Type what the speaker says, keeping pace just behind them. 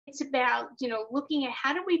It's about, looking at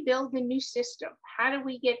how do we build a new system? How do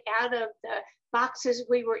we get out of the boxes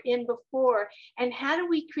we were in before? And how do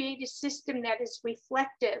we create a system that is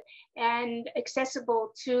reflective and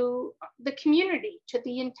accessible to the community, to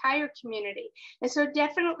the entire community? And so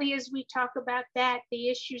definitely as we talk about that, the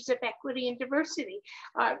issues of equity and diversity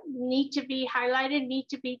need to be highlighted, need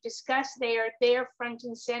to be discussed. They are there front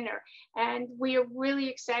and center. And we are really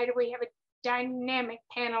excited. We have a dynamic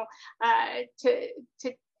panel to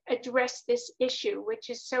address this issue, which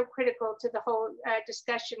is so critical to the whole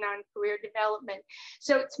discussion on career development.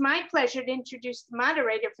 So it's my pleasure to introduce the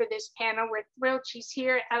moderator for this panel. We're thrilled she's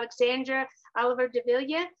here, Alexandra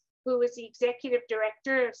Oliver-Davila, who is the Executive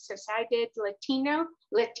Director of Sociedad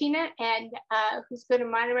Latina, and who's going to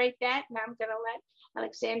moderate that. And I'm going to let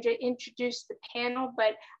Alexandra introduce the panel,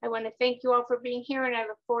 but I want to thank you all for being here, and I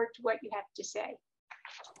look forward to what you have to say.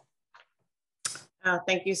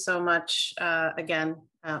 Thank you so much. Again,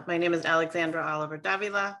 my name is Alexandra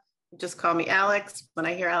Oliver-Davila. Just call me Alex. When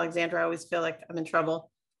I hear Alexandra, I always feel like I'm in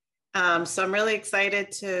trouble. So I'm really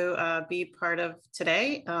excited to be part of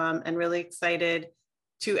today and really excited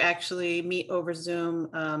to actually meet over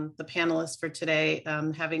Zoom the panelists for today.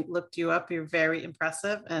 Having looked you up, you're very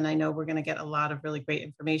impressive, and I know we're going to get a lot of really great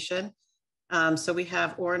information. So we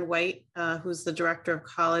have Orrin White, who's the Director of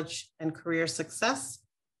College and Career Success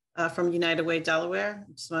from United Way, Delaware.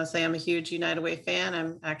 I just want to say I'm a huge United Way fan.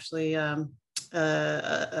 I'm actually a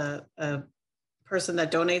person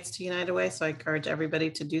that donates to United Way, so I encourage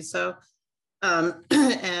everybody to do so. And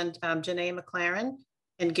Janay McClarin,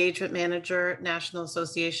 Engagement Manager, National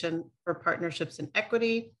Association for Partnerships and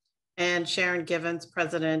Equity, and Sharon Givens,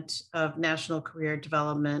 President of National Career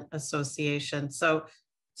Development Association. So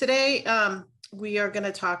today, we are going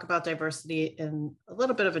to talk about diversity in a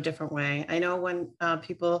little bit of a different way. I know when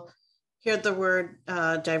people hear the word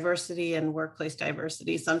diversity and workplace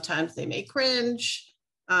diversity, sometimes they may cringe.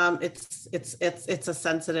 It's a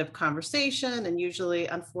sensitive conversation, and usually,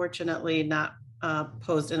 unfortunately, not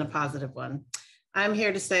posed in a positive one. I'm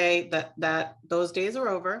here to say that those days are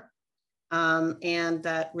over, and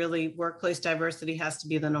that really workplace diversity has to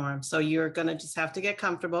be the norm. So you're going to just have to get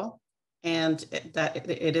comfortable. And that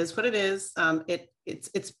it is what it is.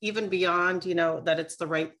 It's even beyond, that it's the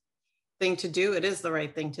right thing to do. It is the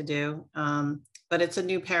right thing to do. But it's a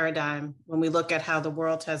new paradigm when we look at how the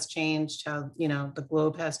world has changed, how, the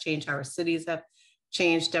globe has changed, how our cities have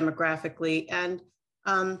changed demographically. And,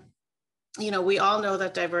 we all know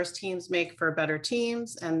that diverse teams make for better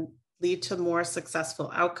teams and lead to more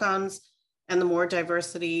successful outcomes. And the more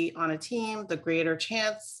diversity on a team, the greater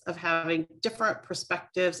chance of having different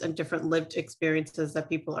perspectives and different lived experiences that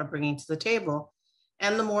people are bringing to the table.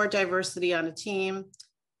 And the more diversity on a team,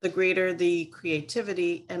 the greater the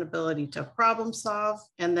creativity and ability to problem solve.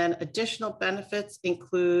 And then additional benefits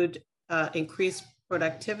include increased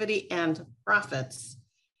productivity and profits.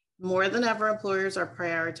 More than ever, employers are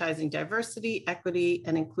prioritizing diversity, equity,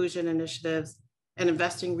 and inclusion initiatives and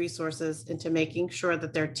investing resources into making sure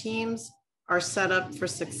that their teams are set up for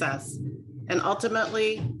success. And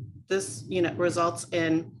ultimately, this results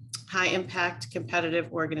in high impact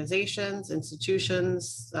competitive organizations,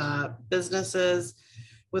 institutions, businesses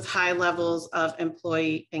with high levels of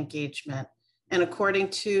employee engagement. And according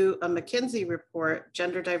to a McKinsey report,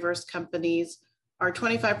 gender diverse companies are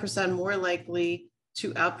 25% more likely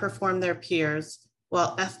to outperform their peers,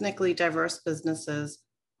 while ethnically diverse businesses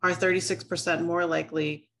are 36% more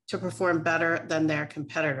likely to perform better than their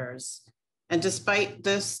competitors. And despite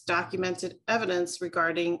this documented evidence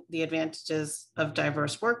regarding the advantages of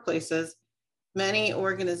diverse workplaces, many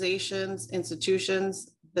organizations,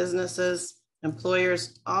 institutions, businesses,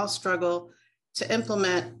 employers all struggle to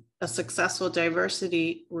implement a successful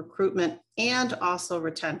diversity recruitment and also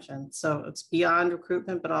retention. So it's beyond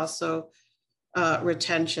recruitment, but also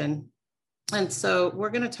retention. And so we're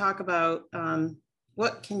going to talk about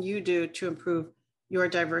what can you do to improve your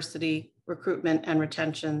diversity recruitment and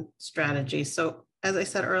retention strategy. So as I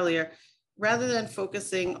said earlier, rather than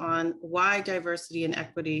focusing on why diversity and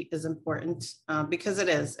equity is important, because it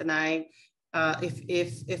is, and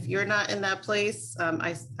if you're not in that place,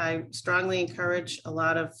 I strongly encourage a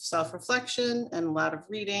lot of self-reflection and a lot of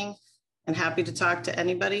reading, and happy to talk to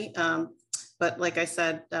anybody. But like I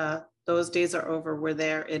said, those days are over. We're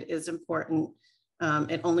there. It is important.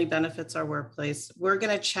 It only benefits our workplace. We're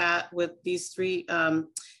going to chat with these three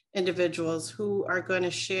individuals who are going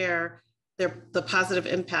to share the positive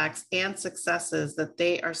impacts and successes that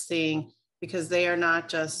they are seeing, because they are not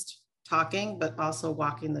just talking, but also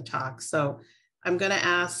walking the talk. So I'm going to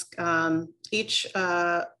ask each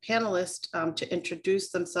panelist to introduce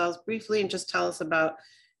themselves briefly and just tell us about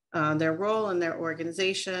their role in their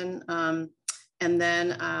organization, and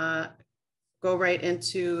then go right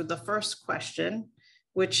into the first question,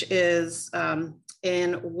 which is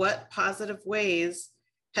in what positive ways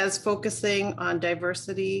has focusing on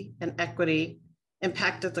diversity and equity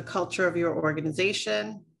impacted the culture of your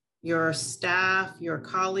organization, your staff, your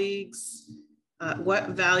colleagues? What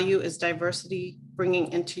value is diversity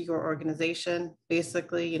bringing into your organization?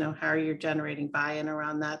 Basically, you know, how are you generating buy-in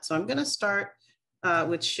around that? So I'm going to start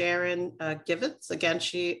with Sharon Givens. Again,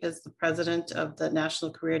 she is the president of the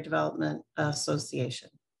National Career Development Association.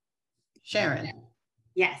 Sharon.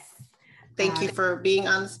 Yes. Thank you for being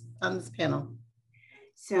on this panel.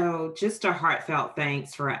 So just a heartfelt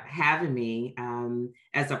thanks for having me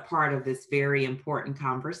as a part of this very important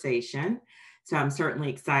conversation. So I'm certainly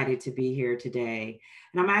excited to be here today.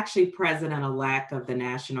 And I'm actually president-elect of the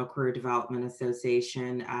National Career Development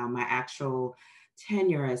Association. My actual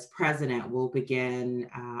tenure as president will begin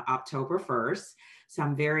October 1st. So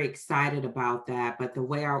I'm very excited about that. But the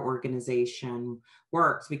way our organization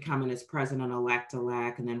works, we come in as president-elect,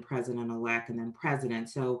 and then president-elect, and then president.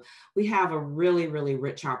 So we have a really, really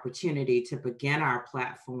rich opportunity to begin our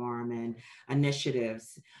platform and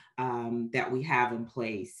initiatives that we have in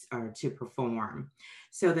place to perform.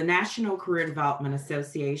 So the National Career Development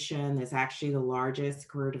Association is actually the largest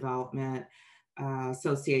career development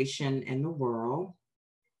association in the world.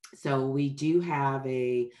 So we do have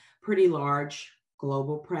a pretty large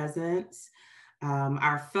global presence.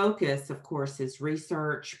 Our focus, of course, is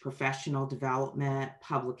research, professional development,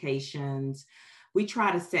 publications. We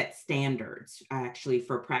try to set standards actually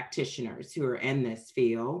for practitioners who are in this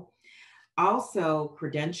field. Also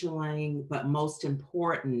credentialing, but most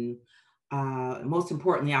importantly,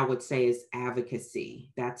 I would say, is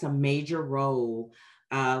advocacy. That's a major role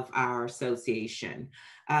of our association.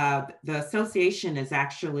 The association is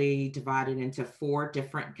actually divided into 4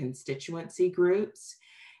 different constituency groups,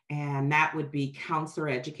 and that would be counselor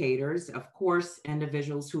educators, of course,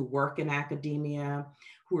 individuals who work in academia,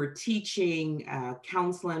 who are teaching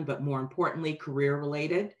counseling, but more importantly,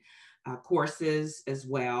 career-related courses as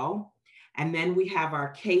well. And then we have our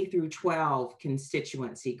K through 12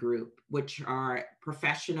 constituency group, which are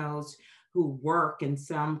professionals who work in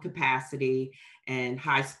some capacity in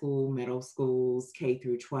high school, middle schools, K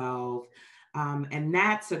through 12. And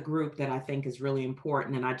that's a group that I think is really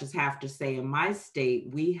important. And I just have to say, in my state,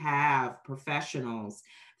 we have professionals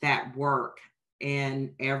that work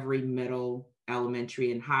in every middle,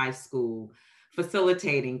 elementary, and high school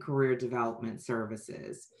facilitating career development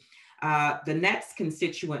services. The next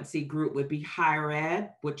constituency group would be higher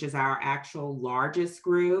ed, which is our actual largest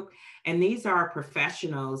group. And these are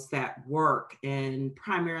professionals that work in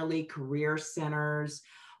primarily career centers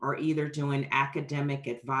or either doing academic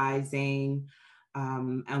advising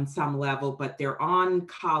on some level, but they're on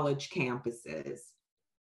college campuses.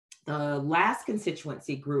 The last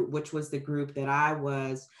constituency group, which was the group that I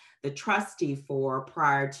was the trustee for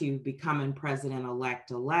prior to becoming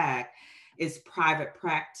president-elect, is private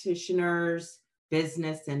practitioners,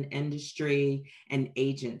 business and industry, and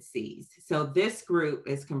agencies. So this group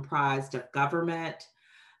is comprised of government,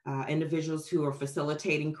 individuals who are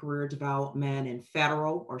facilitating career development in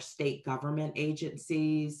federal or state government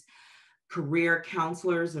agencies, career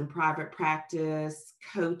counselors in private practice,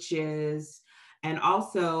 coaches, and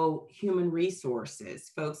also human resources,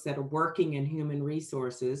 folks that are working in human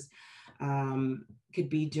resources, could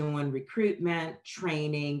be doing recruitment,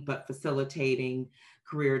 training, but facilitating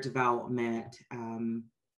career development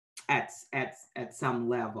at some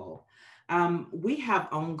level. We have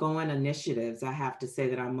ongoing initiatives, I have to say,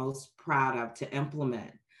 that I'm most proud of to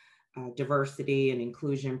implement diversity and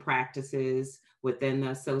inclusion practices within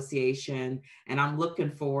the association. And I'm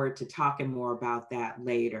looking forward to talking more about that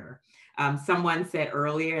later. Someone said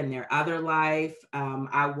earlier in their other life,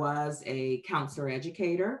 I was a counselor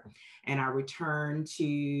educator, and I returned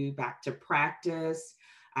back to practice.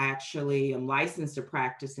 I actually am licensed to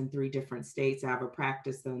practice in 3 different states. I have a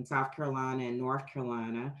practice in South Carolina and North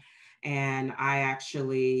Carolina, and I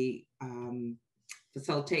actually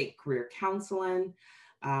facilitate career counseling,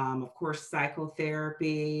 of course,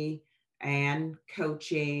 psychotherapy, and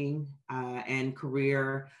coaching, and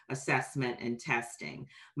career assessment and testing.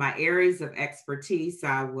 My areas of expertise,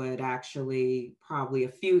 I would actually, probably a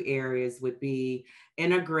few areas would be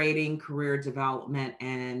integrating career development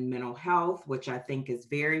and mental health, which I think is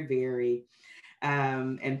very, very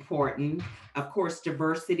important. Of course,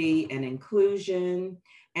 diversity and inclusion,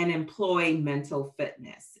 and employee mental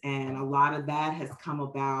fitness. And a lot of that has come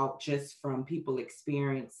about just from people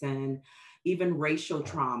experiencing even racial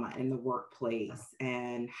trauma in the workplace,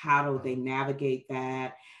 and how do they navigate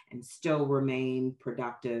that, and still remain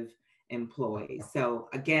productive employees. So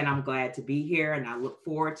again, I'm glad to be here and I look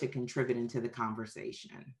forward to contributing to the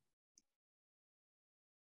conversation.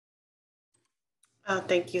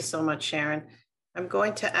 Thank you so much, Sharon. I'm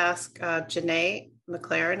going to ask Janay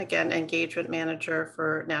McClarin, again, Engagement Manager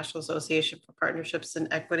for National Association for Partnerships and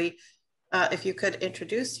Equity. If you could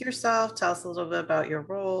introduce yourself, tell us a little bit about your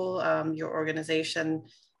role, your organization,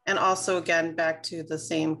 and also, again, back to the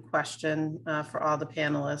same question for all the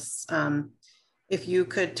panelists. If you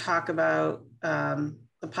could talk about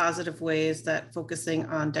the positive ways that focusing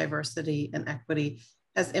on diversity and equity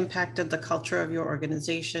has impacted the culture of your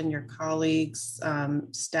organization, your colleagues,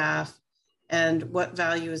 staff, and what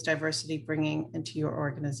value is diversity bringing into your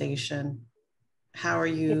organization? How are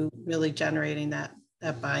you really generating that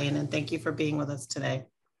buy-in? And thank you for being with us today.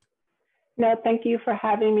 No, thank you for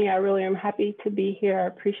having me. I really am happy to be here. I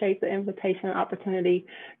appreciate the invitation and opportunity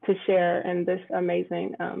to share in this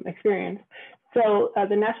amazing experience. So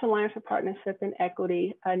the National Alliance for Partnership and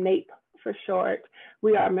Equity, NAEP for short,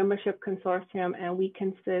 we are a membership consortium and we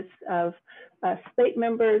consist of state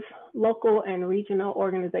members, local and regional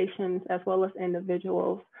organizations, as well as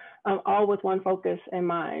individuals, all with one focus in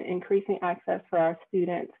mind: increasing access for our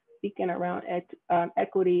students, speaking around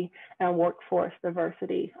equity and workforce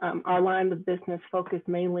diversity. Our line of business focused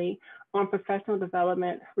mainly on professional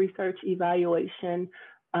development, research evaluation,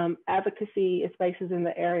 advocacy spaces in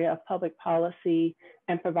the area of public policy,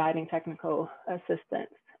 and providing technical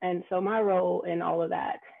assistance. And so my role in all of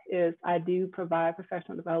that is I do provide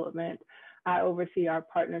professional development. I oversee our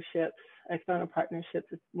partnerships, external partnerships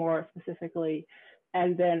more specifically.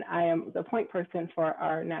 And then I am the point person for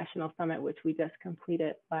our national summit, which we just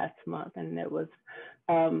completed last month. And it was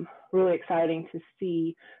really exciting to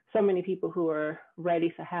see so many people who are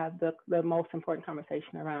ready to have the most important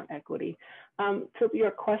conversation around equity. To your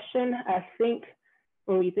question, I think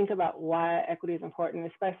when we think about why equity is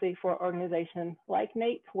important, especially for an organization like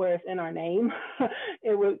NAEP, where it's in our name,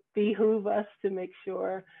 it would behoove us to make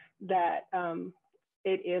sure that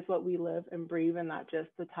it is what we live and breathe and not just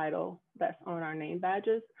the title that's on our name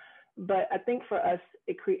badges. But I think for us,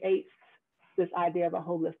 it creates this idea of a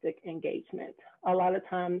holistic engagement. A lot of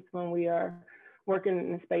times when we are working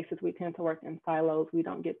in spaces, we tend to work in silos. We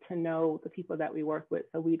don't get to know the people that we work with,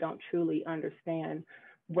 so we don't truly understand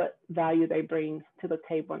what value they bring to the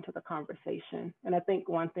table and to the conversation. And I think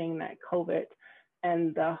one thing that COVID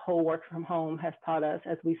and the whole work from home has taught us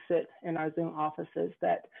as we sit in our Zoom offices,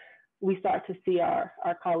 that we start to see our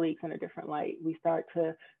colleagues in a different light. We start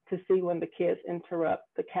to see when the kids interrupt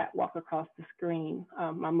the catwalk across the screen.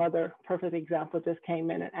 My mother, perfect example, just came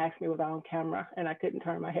in and asked me was I on camera, and I couldn't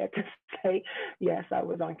turn my head to say, yes, I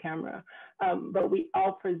was on camera. But we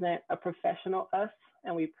all present a professional us,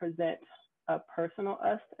 and we present a personal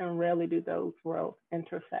us, and rarely do those worlds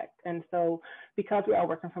intersect. And so because we are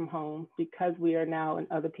working from home, because we are now in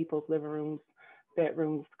other people's living rooms,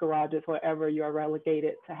 bedrooms, garages, wherever you're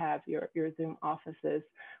relegated to have your Zoom offices,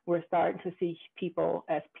 we're starting to see people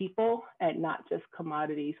as people and not just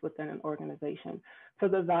commodities within an organization. So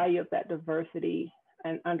the value of that diversity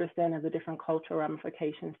and understanding the different cultural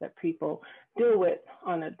ramifications that people deal with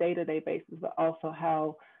on a day-to-day basis, but also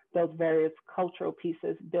how those various cultural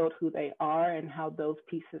pieces build who they are and how those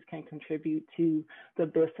pieces can contribute to the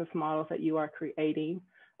business models that you are creating,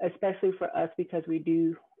 especially for us because we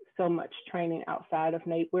do so much training outside of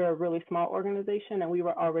NAEP. We're a really small organization and we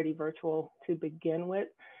were already virtual to begin with.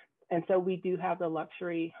 And so we do have the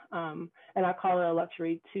luxury, and I call it a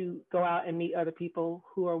luxury, to go out and meet other people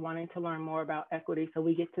who are wanting to learn more about equity. So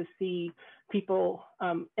we get to see people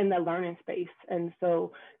in the learning space. And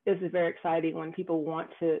so this is very exciting when people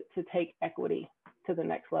want to take equity to the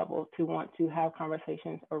next level, to want to have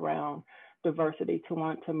conversations around diversity, to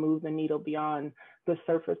want to move the needle beyond the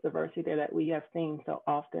surface diversity that we have seen so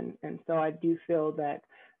often. And so I do feel that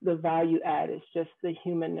the value add is just the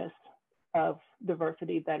humanness of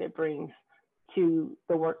diversity that it brings to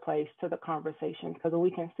the workplace, to the conversation, because when we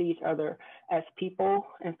can see each other as people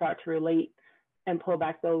and start to relate and pull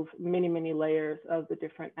back those many, many layers of the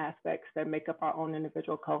different aspects that make up our own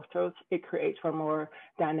individual cultures, it creates a more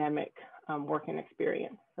dynamic working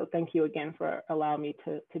experience. So thank you again for allowing me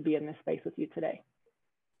to be in this space with you today.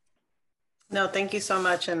 No, thank you so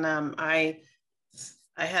much. And I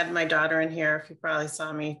had my daughter in here, if you probably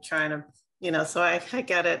saw me trying to, so I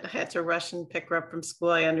get it. I had to rush and pick her up from school.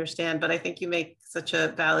 I understand, but I think you make such a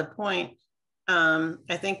valid point.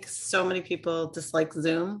 I think so many people dislike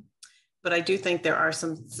Zoom, but I do think there are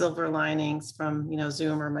some silver linings from,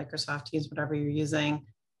 Zoom or Microsoft Teams, whatever you're using,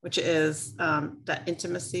 which is that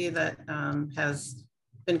intimacy that has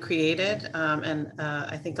been created and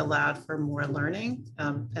I think allowed for more learning.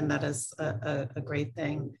 And that is a great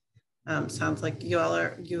thing. Sounds like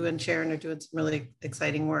you and Sharon are doing some really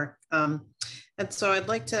exciting work. And so I'd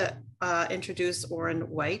like to introduce Orrin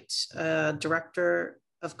White, Director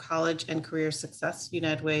of College and Career Success,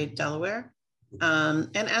 United Way, Delaware,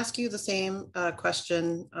 and ask you the same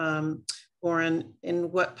question, Orrin,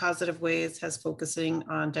 in what positive ways has focusing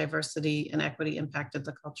on diversity and equity impacted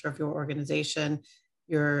the culture of your organization,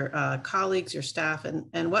 your colleagues, your staff,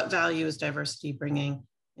 and what value is diversity bringing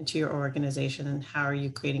into your organization, and how are you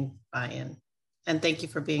creating buy-in? And thank you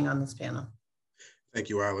for being on this panel. Thank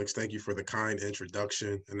you, Alex. Thank you for the kind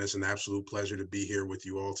introduction. And it's an absolute pleasure to be here with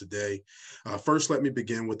you all today. First, let me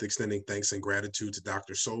begin with extending thanks and gratitude to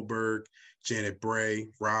Dr. Solberg, Janet Bray,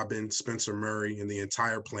 Robin, Spencer Murray, and the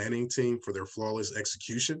entire planning team for their flawless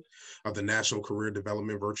execution of the National Career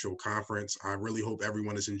Development Virtual Conference. I really hope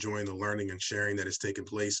everyone is enjoying the learning and sharing that has taken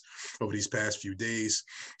place over these past few days.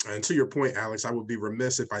 And to your point, Alex, I would be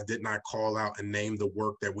remiss if I did not call out and name the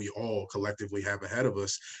work that we all collectively have ahead of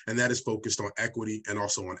us, and that is focused on equity and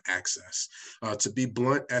also on access. To be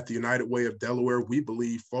blunt, at the United Way of Delaware, we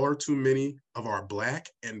believe far too many of our Black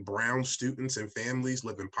and Brown students and families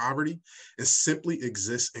live in poverty and simply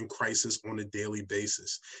exist in crisis on a daily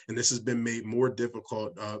basis. And this has been made more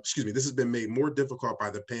difficult, this has been made more difficult by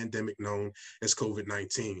the pandemic known as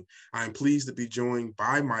COVID-19. I am pleased to be joined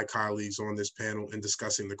by my colleagues on this panel in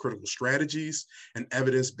discussing the critical strategies and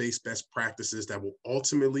evidence-based best practices that will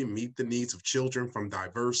ultimately meet the needs of children from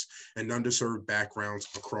diverse and underserved backgrounds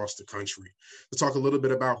across the country. To talk a little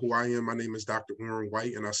bit about who I am, my name is Dr. Orrin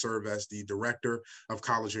White, and I serve as the Director of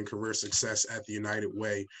College and Career Success at the United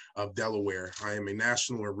Way of Delaware. I am a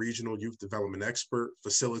national and regional youth development expert,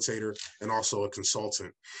 facilitator, and also a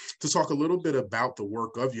consultant. To talk a little bit about the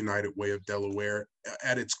work of United Way of Delaware,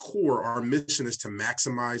 at its core, our mission is to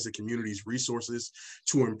maximize the community's resources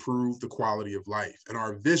to improve the quality of life. And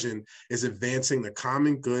our vision is advancing the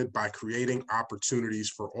common good by creating opportunities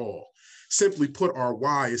for all. Simply put, our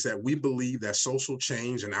why is that we believe that social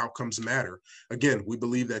change and outcomes matter. Again, we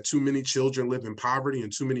believe that too many children live in poverty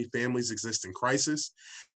and too many families exist in crisis.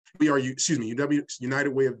 United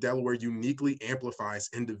Way of Delaware uniquely amplifies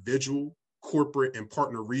individual, corporate, and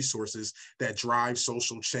partner resources that drive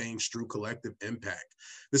social change through collective impact.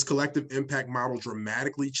 This collective impact model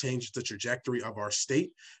dramatically changes the trajectory of our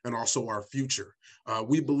state and also our future.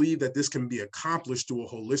 We believe that this can be accomplished through a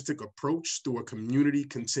holistic approach, through a community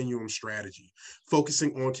continuum strategy,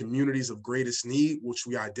 focusing on communities of greatest need, which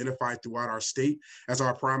we identify throughout our state as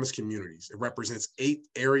our promise communities. It represents 8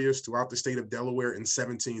 areas throughout the state of Delaware and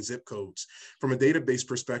 17 zip codes. From a database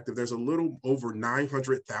perspective, there's a little over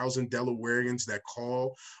 900,000 Delawareans that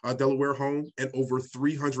call Delaware home, and over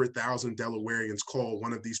 300,000 Delawareans call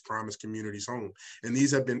one of these promise communities home. And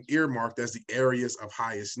these have been earmarked as the areas of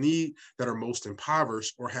highest need that are most impoverished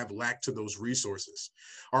or have lacked to those resources.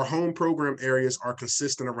 Our home program areas are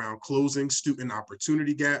consistent around closing student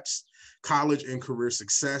opportunity gaps, college and career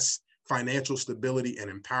success, financial stability,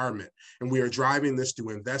 and empowerment. And we are driving this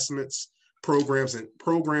through investments, programs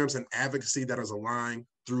and advocacy that is aligned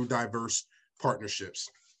through diverse partnerships.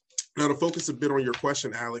 Now, to focus a bit on your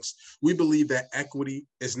question, Alex, we believe that equity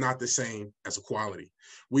is not the same as equality.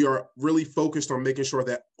 We are really focused on making sure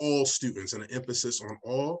that all students, and an emphasis on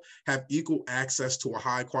all, have equal access to a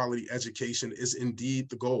high quality education is indeed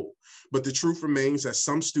the goal. But the truth remains that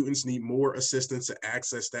some students need more assistance to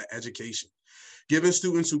access that education. Given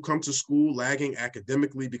students who come to school lagging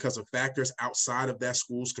academically because of factors outside of that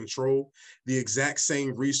school's control, the exact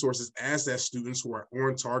same resources as that students who are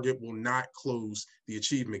on target will not close the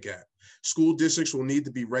achievement gap. School districts will need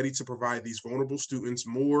to be ready to provide these vulnerable students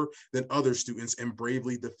more than other students and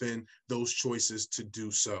bravely defend those choices to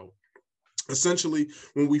do so. Essentially,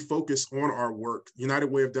 when we focus on our work, United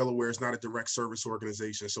Way of Delaware is not a direct service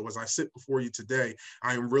organization. So as I sit before you today,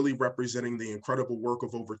 I am really representing the incredible work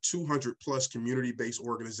of over 200 plus community-based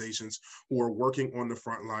organizations who are working on the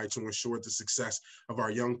front line to ensure the success of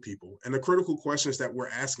our young people. And the critical questions that we're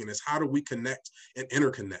asking is, how do we connect and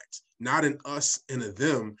interconnect? Not an us and a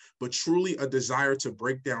them, but truly a desire to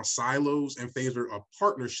break down silos in favor of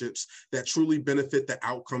partnerships that truly benefit the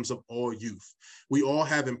outcomes of all youth. We all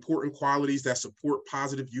have important qualities that support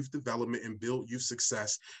positive youth development and build youth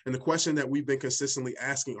success. And the question that we've been consistently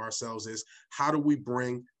asking ourselves is, how do we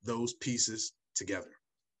bring those pieces together?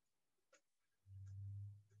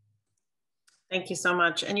 Thank you so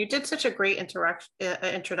much. And you did such a great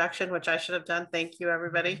introduction, which I should have done. Thank you,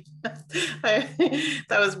 everybody. That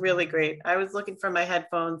was really great. I was looking for my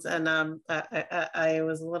headphones and I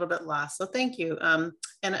was a little bit lost. So thank you.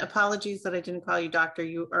 And apologies that I didn't call you doctor.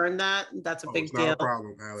 You earned that. That's a big deal. Not a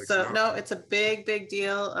problem, Alex. So no, it's a big, big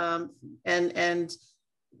deal. And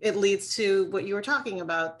it leads to what you were talking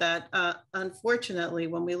about, that unfortunately,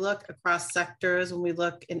 when we look across sectors, when we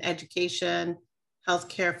look in education,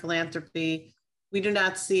 healthcare, philanthropy, we do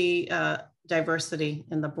not see diversity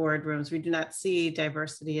in the boardrooms. We do not see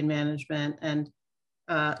diversity in management. And,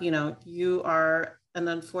 you know, you are an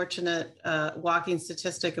unfortunate walking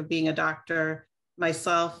statistic of being a doctor.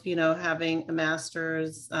 Myself, you know, having a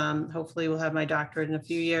master's, hopefully we'll have my doctorate in a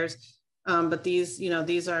few years. But these, you know,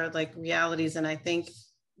 these are like realities. And I think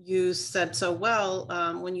you said so well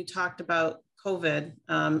when you talked about COVID.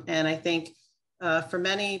 And I think for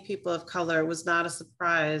many people of color, it was not a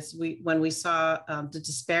surprise when we saw the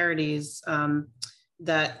disparities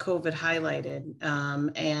that COVID highlighted.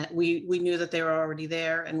 And we knew that they were already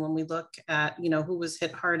there. And when we look at, you know, who was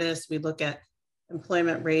hit hardest, we look at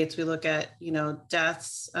employment rates, we look at, you know,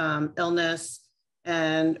 deaths, illness,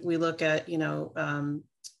 and we look at, you know,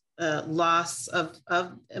 loss of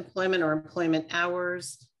employment or employment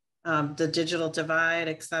hours, the digital divide,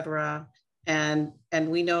 et cetera. And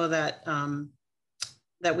we know that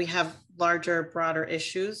that we have larger, broader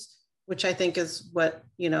issues, which I think is what,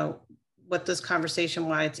 you know, what this conversation,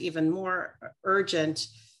 why it's even more urgent,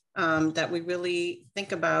 that we really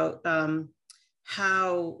think about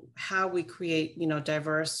how we create, you know,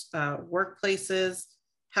 diverse workplaces,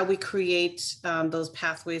 how we create those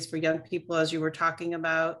pathways for young people, as you were talking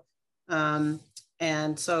about.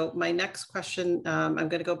 And so my next question, I'm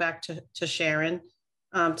going to go back to Sharon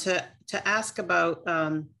to ask about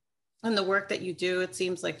and the work that you do. It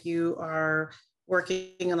seems like you are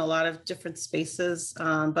working in a lot of different spaces,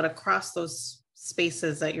 but across those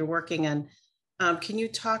spaces that you're working in, can you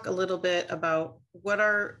talk a little bit about what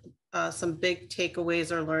are some big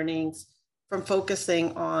takeaways or learnings from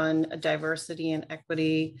focusing on diversity and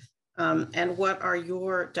equity? And what are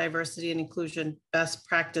your diversity and inclusion best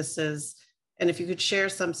practices? And if you could share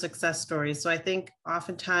some success stories. So I think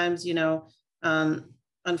oftentimes, you know,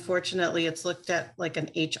 unfortunately, it's looked at like an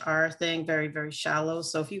HR thing, very, very shallow.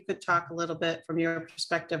 So if you could talk a little bit from your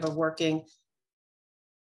perspective of working,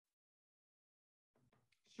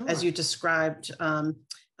 sure, as you described,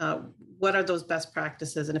 what are those best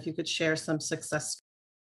practices? And if you could share some success.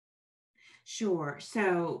 Sure.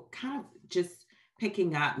 So kind of just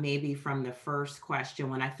picking up maybe from the first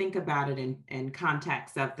question, when I think about it in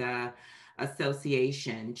context of the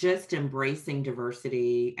association, just embracing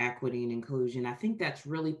diversity, equity, and inclusion, I think that's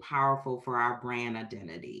really powerful for our brand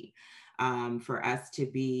identity, for us to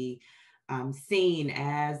be seen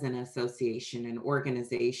as an association, an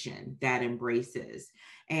organization that embraces.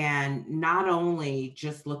 And not only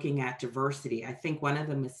just looking at diversity, I think one of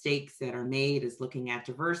the mistakes that are made is looking at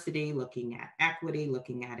diversity, looking at equity,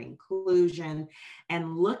 looking at inclusion,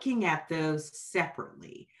 and looking at those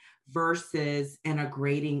separately versus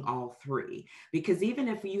integrating all three. Because even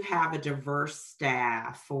if you have a diverse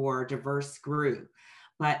staff or a diverse group,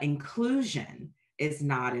 but inclusion is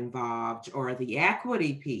not involved or the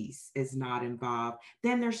equity piece is not involved,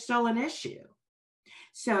 then there's still an issue.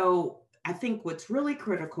 So I think what's really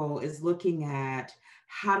critical is looking at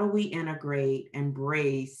how do we integrate,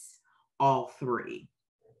 embrace all three.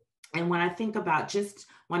 And when I think about just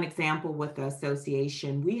one example with the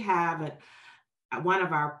association, we have one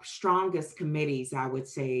of our strongest committees, I would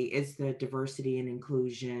say, is the Diversity and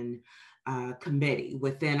Inclusion Committee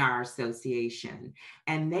within our association.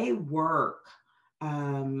 And they work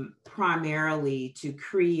primarily to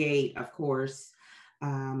create, of course,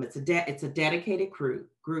 it's a dedicated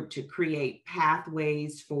group to create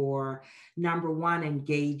pathways for, number one,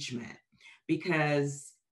 engagement,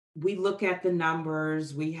 because we look at the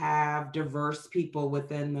numbers, we have diverse people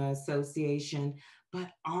within the association, but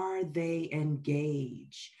are they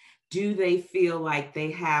engaged? Do they feel like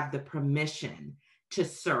they have the permission to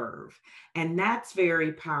serve? And that's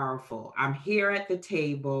very powerful. I'm here at the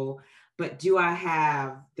table, but do I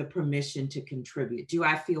have the permission to contribute? Do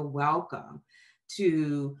I feel welcome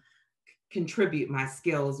to contribute my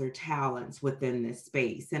skills or talents within this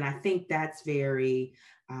space? And I think that's very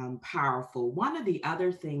powerful. One of the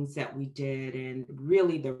other things that we did, and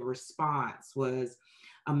really the response was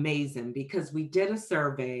amazing, because we did a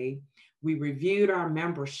survey, we reviewed our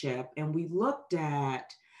membership, and we looked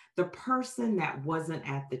at the person that wasn't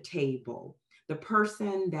at the table, the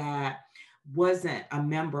person that wasn't a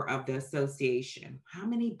member of the association. How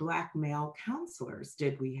many Black male counselors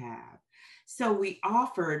did we have? So we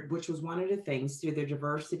offered, which was one of the things through the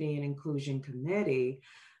Diversity and Inclusion Committee,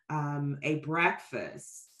 a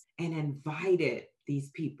breakfast and invited these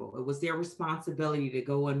people. It was their responsibility to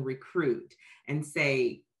go and recruit and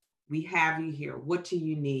say, we have you here. What do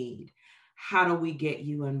you need? How do we get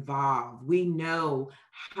you involved? We know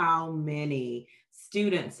how many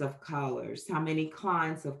students of colors, how many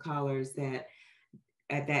clients of colors that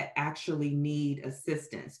actually need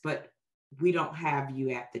assistance, but we don't have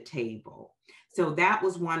you at the table. So that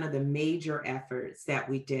was one of the major efforts that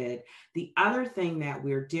we did. The other thing that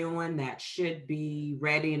we're doing that should be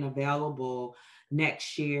ready and available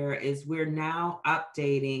next year is we're now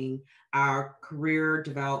updating our career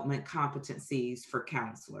development competencies for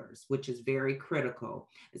counselors, which is very critical.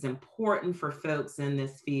 It's important for folks in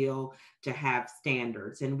this field to have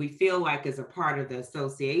standards. And we feel like as a part of the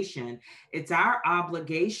association, it's our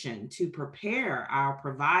obligation to prepare our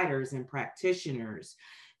providers and practitioners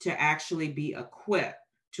to actually be equipped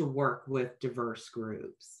to work with diverse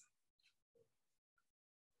groups.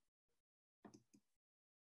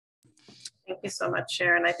 Thank you so much,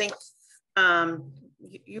 Sharon. I think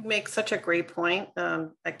you make such a great point.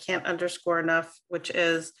 I can't underscore enough, which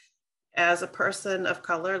is, as a person of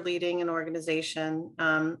color leading an organization,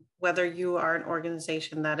 whether you are an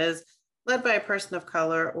organization that is led by a person of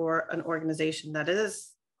color or an organization that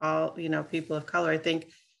is all, people of color, I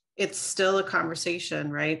think it's still a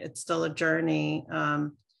conversation, right? It's still a journey.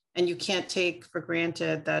 And you can't take for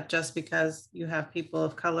granted that just because you have people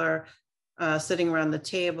of color sitting around the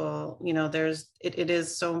table, it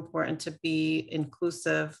is so important to be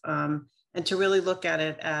inclusive and to really look at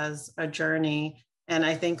it as a journey. And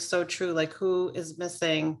I think so true, like who is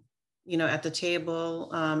missing, at the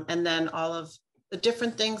table, and then all of the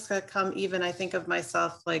different things that come. Even I think of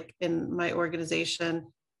myself, like in my organization,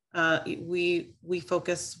 we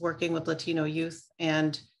focus working with Latino youth,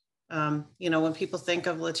 and when people think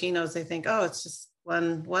of Latinos, they think, oh, it's just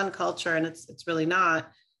one culture, and it's really not.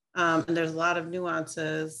 And there's a lot of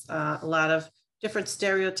nuances, a lot of different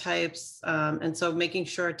stereotypes, and so making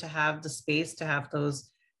sure to have the space to have those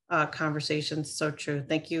conversations. So true.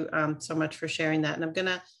 Thank you so much for sharing that. And I'm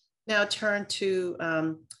gonna now turn to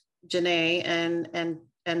Janay,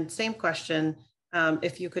 and same question.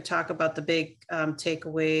 If you could talk about the big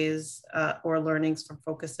takeaways or learnings from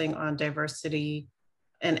focusing on diversity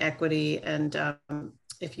and equity, and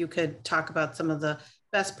if you could talk about some of the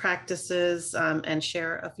best practices and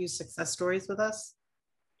share a few success stories with us.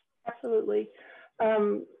 Absolutely.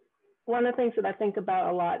 One of the things that I think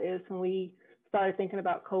about a lot is when we started thinking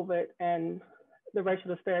about COVID and the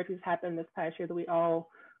racial disparities happened this past year that we all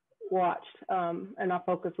watched, and our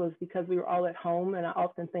focus was because we were all at home. And I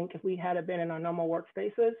often think if we had been in our normal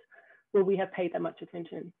workspaces, would we have paid that much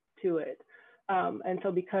attention to it? And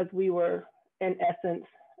so because we were in essence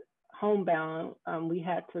homebound, we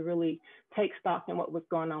had to really take stock in what was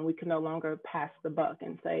going on. We could no longer pass the buck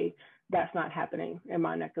and say, that's not happening in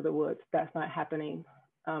my neck of the woods. That's not happening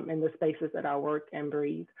in the spaces that I work and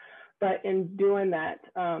breathe. But in doing that,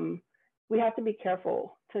 we have to be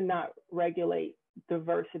careful to not regulate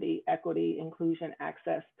diversity, equity, inclusion,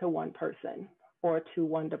 access to one person or to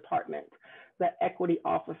one department. The equity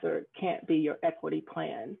officer can't be your equity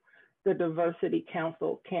plan. The diversity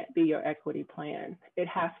council can't be your equity plan. It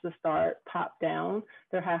has to start top down.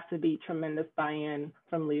 There has to be tremendous buy-in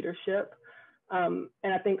from leadership. And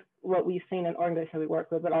I think what we've seen in organizations we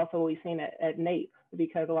work with, but also what we've seen at NAEP,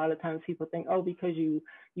 because a lot of times people think, oh, because you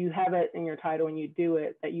have it in your title and you do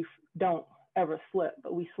it, that you don't ever slip,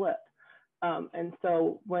 but we slip. And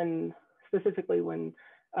so specifically when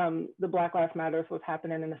the Black Lives Matter was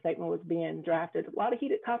happening and the statement was being drafted, a lot of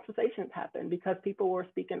heated conversations happened because people were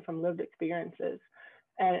speaking from lived experiences.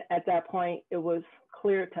 And at that point, it was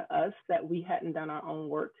clear to us that we hadn't done our own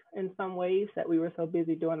work in some ways, that we were so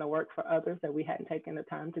busy doing the work for others that we hadn't taken the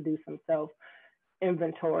time to do some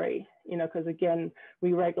self-inventory, because again,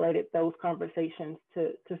 we regulated those conversations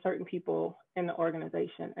to certain people in the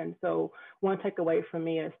organization. And so one takeaway from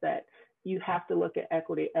me is that you have to look at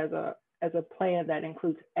equity as a plan that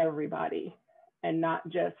includes everybody and not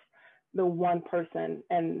just the one person.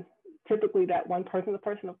 And typically that one person is a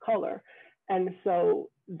person of color. And so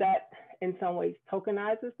that in some ways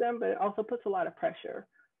tokenizes them, but it also puts a lot of pressure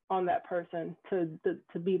on that person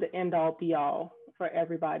to be the end all be all for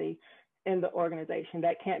everybody in the organization.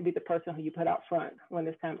 That can't be the person who you put out front when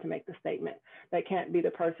it's time to make the statement. That can't be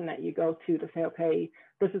the person that you go to say, okay,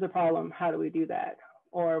 this is a problem, how do we do that?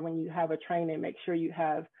 Or when you have a training, make sure you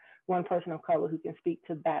have one person of color who can speak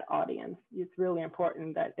to that audience. It's really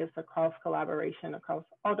important that it's a cross collaboration across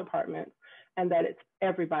all departments and that it's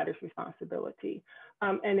everybody's responsibility.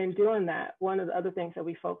 And in doing that, one of the other things that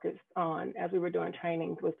we focused on as we were doing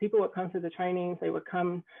trainings was people would come to the trainings, they would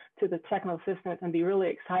come to the technical assistance and be really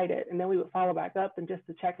excited. And then we would follow back up and just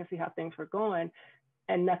to check and see how things were going,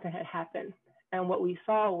 and nothing had happened. And what we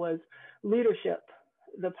saw was leadership,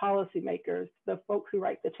 the policymakers, the folks who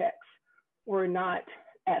write the checks were not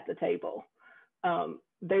at the table.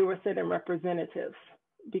 They were sitting representatives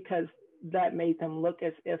because that made them look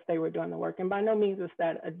as if they were doing the work. And by no means is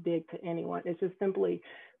that a dig to anyone. It's just simply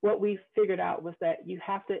what we figured out was that you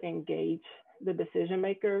have to engage the decision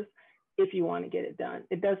makers if you want to get it done.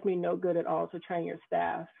 It does me no good at all to train your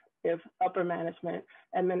staff if upper management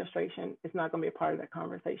administration is not going to be a part of that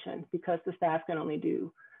conversation, because the staff can only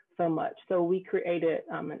do so much. So we created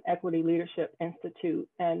an Equity Leadership Institute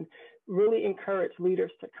and really encouraged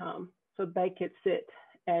leaders to come so they could sit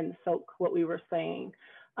and soak what we were saying.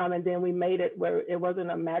 And then we made it where it wasn't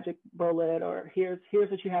a magic bullet or here's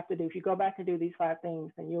what you have to do. If you go back and do these 5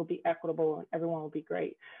 things, then you'll be equitable and everyone will be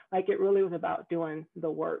great. Like, it really was about doing the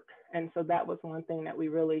work. And so that was one thing that we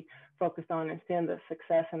really focused on, and seeing the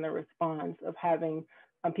success and the response of having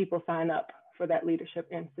people sign up for that Leadership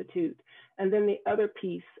Institute. And then the other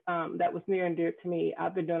piece that was near and dear to me,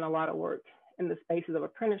 I've been doing a lot of work in the spaces of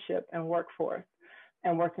apprenticeship and workforce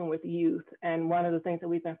and working with youth. And one of the things that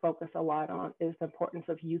we've been focused a lot on is the importance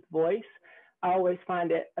of youth voice. I always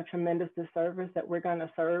find it a tremendous disservice that we're going to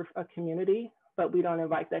serve a community, but we don't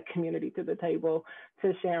invite that community to the table,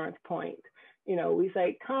 to Sharon's point. You know, we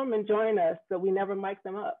say, come and join us, but we never mic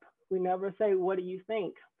them up. We never say, what do you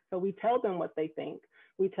think? So we tell them what they think.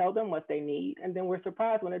 We tell them what they need, and then we're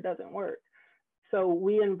surprised when it doesn't work. So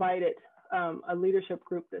we invited a leadership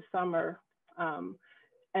group this summer,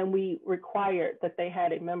 and we required that they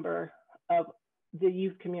had a member of the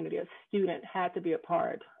youth community, a student had to be a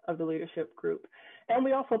part of the leadership group. And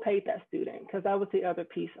we also paid that student, because that was the other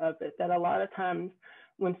piece of it, that a lot of times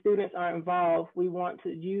when students are involved, we want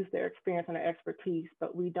to use their experience and their expertise,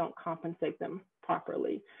 but we don't compensate them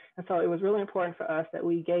properly. And so it was really important for us that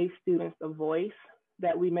we gave students a voice,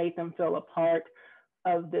 that we made them feel a part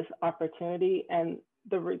of this opportunity. And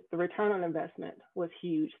the return on investment was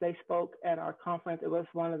huge. They spoke at our conference. It was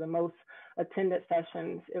one of the most attended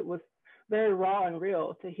sessions. It was very raw and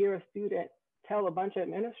real to hear a student tell a bunch of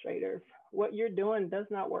administrators, what you're doing does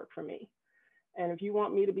not work for me. And if you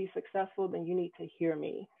want me to be successful, then you need to hear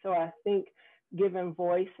me. So I think giving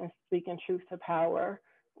voice and speaking truth to power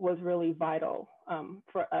was really vital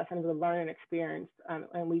for us, and it was a learning experience.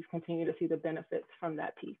 And we've continued to see the benefits from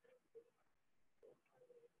that piece.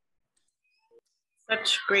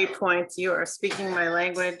 Such great points. You are speaking my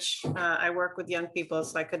language. I work with young people,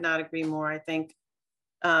 so I could not agree more. I think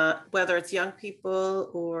whether it's young people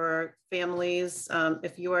or families,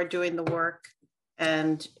 if you are doing the work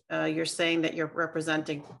and you're saying that you're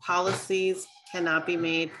representing, policies cannot be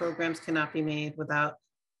made, programs cannot be made without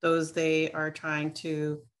those they are trying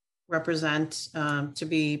to represent, to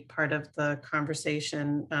be part of the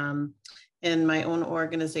conversation. In my own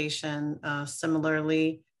organization,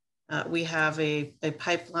 similarly, we have a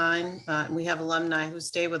pipeline. We have alumni who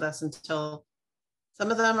stay with us until, some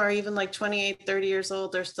of them are even like 28, 30 years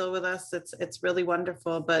old. They're still with us. It's really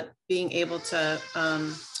wonderful, but being able to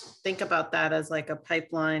think about that as like a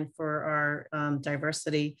pipeline for our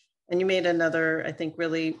diversity. And you made another, I think,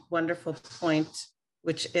 really wonderful point,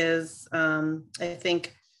 which is, I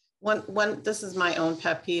think, one, this is my own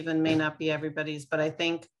pet peeve and may not be everybody's, but I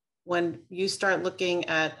think when you start looking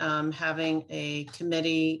at having a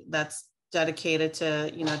committee that's dedicated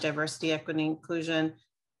to, diversity, equity, inclusion,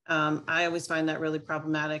 I always find that really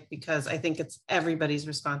problematic, because I think it's everybody's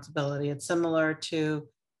responsibility. It's similar to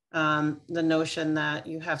the notion that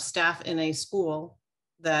you have staff in a school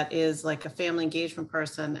that is like a family engagement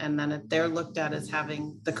person, and then they're looked at as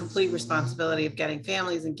having the complete responsibility of getting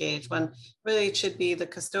families engaged, when really it should be the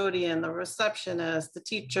custodian, the receptionist, the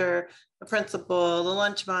teacher, the principal, the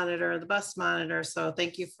lunch monitor, the bus monitor. So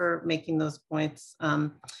thank you for making those points.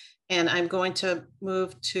 And I'm going to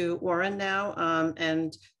move to Orrin now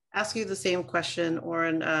and ask you the same question.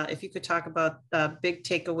 Orrin, if you could talk about big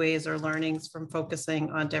takeaways or learnings from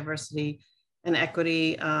focusing on diversity and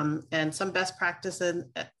equity, and some best practices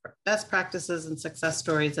and success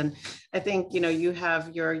stories. And I think, you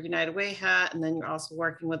have your United Way hat, and then you're also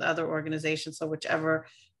working with other organizations. So whichever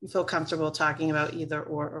you feel comfortable talking about, either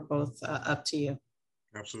or both, up to you.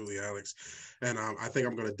 Absolutely, Alex. And I think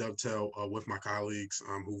I'm going to dovetail with my colleagues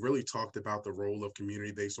who really talked about the role of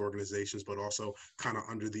community-based organizations, but also kind of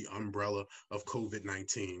under the umbrella of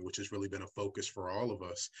COVID-19, which has really been a focus for all of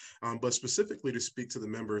us. But specifically to speak to the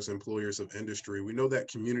members, employers of industry, we know that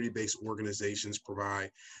community-based organizations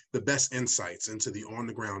provide the best insights into the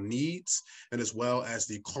on-the-ground needs and as well as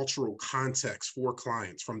the cultural context for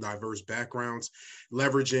clients from diverse backgrounds,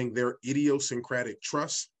 leveraging their idiosyncratic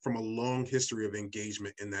trust from a long history of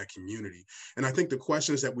engagement in that community. And I think the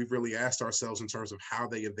questions that we've really asked ourselves in terms of how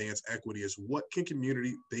they advance equity is what can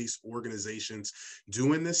community-based organizations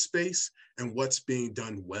do in this space and what's being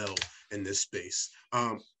done well in this space.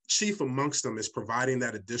 Chief amongst them is providing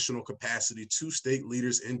that additional capacity to state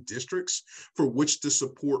leaders in districts for which to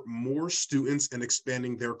support more students in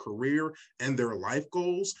expanding their career and their life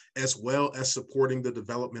goals, as well as supporting the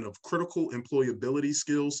development of critical employability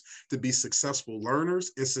skills to be successful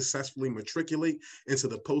learners and successfully matriculate into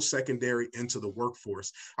the post-secondary, into the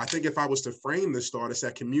workforce. I think if I was to frame this thought, it's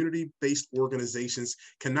that community-based organizations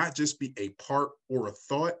cannot just be a part or a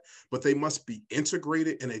thought, but they must be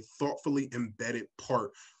integrated and a thoughtfully embedded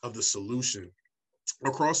part of the solution.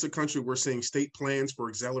 Across the country, we're seeing state plans for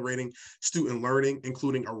accelerating student learning,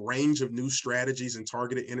 including a range of new strategies and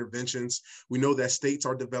targeted interventions. We know that states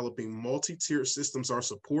are developing multi-tiered systems of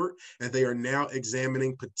support, and they are now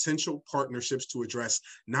examining potential partnerships to address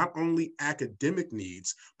not only academic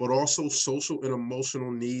needs, but also social and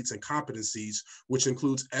emotional needs and competencies, which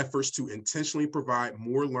includes efforts to intentionally provide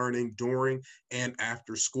more learning during and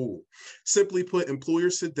after school. Simply put,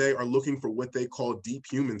 employers today are looking for what they call deep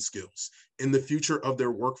human skills in the future of their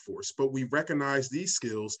workforce, but we recognize these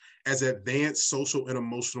skills as advanced social and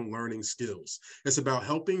emotional learning skills. It's about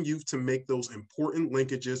helping youth to make those important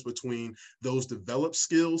linkages between those developed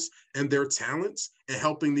skills and their talents, and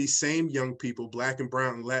helping these same young people, Black and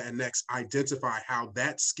Brown and Latinx, identify how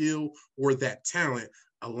that skill or that talent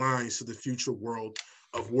aligns to the future world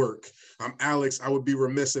of work. Alex, I would be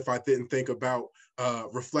remiss if I didn't think about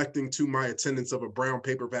reflecting to my attendance of a brown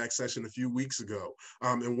paperback session a few weeks ago,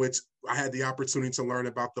 in which I had the opportunity to learn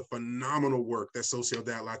about the phenomenal work that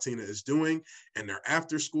Sociedad Latina is doing and their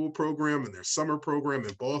after-school program and their summer program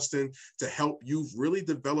in Boston to help youth really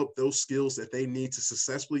develop those skills that they need to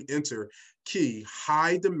successfully enter key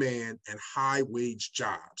high demand and high wage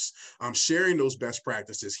jobs. Sharing those best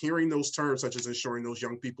practices, hearing those terms such as ensuring those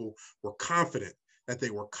young people were confident, that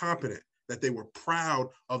they were competent, that they were proud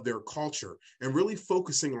of their culture, and really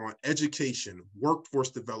focusing on education,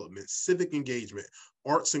 workforce development, civic engagement,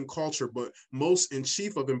 arts and culture, but most in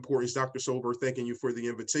chief of importance, Dr. Sober, thanking you for the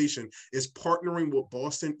invitation, is partnering with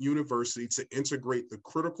Boston University to integrate the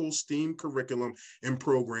critical STEAM curriculum and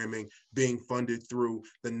programming being funded through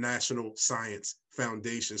the National Science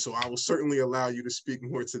Foundation. So I will certainly allow you to speak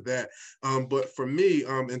more to that. But for me,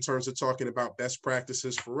 in terms of talking about best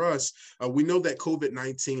practices for us, we know that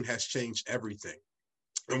COVID-19 has changed everything.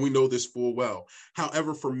 And we know this full well.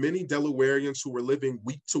 However, for many Delawareans who were living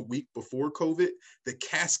week to week before COVID, the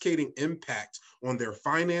cascading impact on their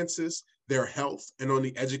finances, their health, and on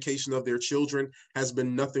the education of their children has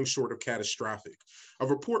been nothing short of catastrophic. A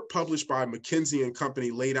report published by McKinsey & Company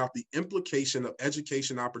laid out the implication of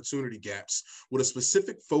education opportunity gaps with a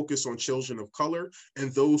specific focus on children of color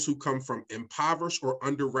and those who come from impoverished or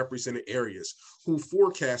underrepresented areas, who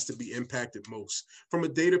forecast to be impacted most. From a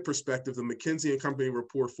data perspective, the McKinsey & Company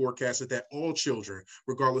report forecasted that all children,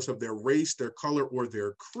 regardless of their race, their color, or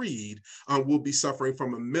their creed, will be suffering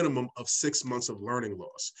from a minimum of 6 months of learning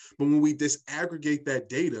loss. But when we disaggregate that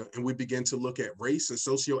data and we begin to look at race and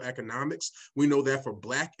socioeconomics, we know that for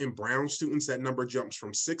Black and Brown students, that number jumps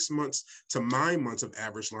from 6 months to 9 months of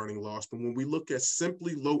average learning loss. But when we look at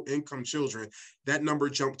simply low-income children, that number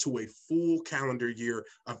jumped to a full calendar year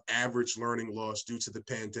of average learning loss due to the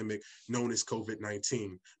pandemic known as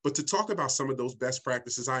COVID-19. But to talk about some of those best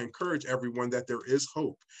practices, I encourage everyone that there is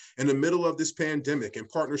hope. In the middle of this pandemic, in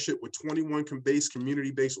partnership with 21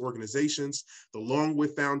 community-based organizations, the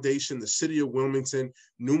Longwood Foundation, the City of Wilmington,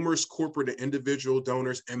 numerous corporate and individual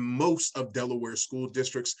donors, and most of Delaware school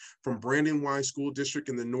districts, from Brandywine School District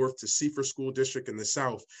in the north to Seaford School District in the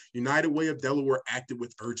south, United Way of Delaware acted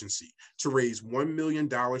with urgency to raise $1 million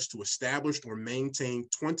to establish or maintain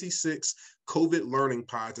 26 COVID learning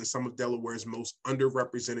pods in some of Delaware's most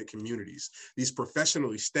underrepresented communities. These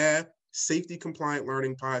professionally staffed, Safety compliant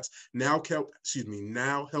learning pods now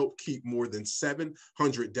help keep more than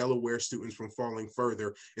 700 Delaware students from falling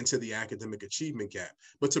further into the academic achievement gap.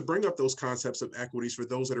 But to bring up those concepts of equities, for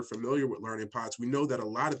those that are familiar with learning pods, we know that a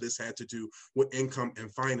lot of this had to do with income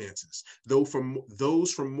and finances. Though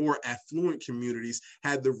those from more affluent communities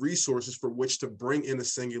had the resources for which to bring in a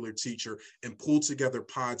singular teacher and pull together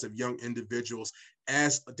pods of young individuals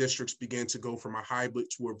as districts began to go from a hybrid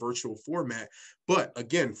to a virtual format. But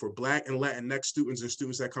again, for Black and Latinx students and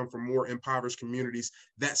students that come from more impoverished communities,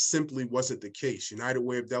 that simply wasn't the case. United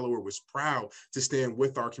Way of Delaware was proud to stand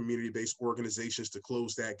with our community-based organizations to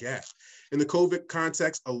close that gap. In the COVID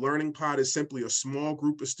context, a learning pod is simply a small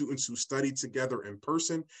group of students who study together in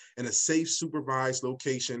person in a safe, supervised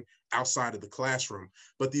location outside of the classroom.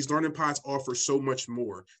 But these learning pods offer so much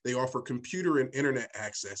more. They offer computer and internet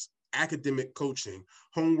access, academic coaching,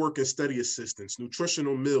 homework and study assistance,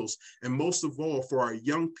 nutritional meals, and most of all, for our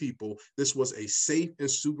young people, this was a safe and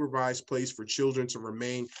supervised place for children to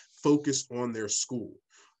remain focused on their school.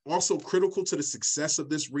 Also critical to the success of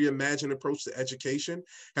this reimagined approach to education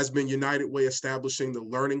has been United Way establishing the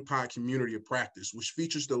Learning Pod Community of Practice, which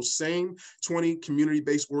features those same 20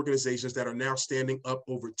 community-based organizations that are now standing up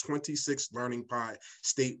over 26 Learning Pod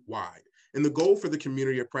statewide. And the goal for the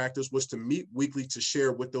community of practice was to meet weekly to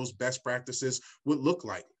share what those best practices would look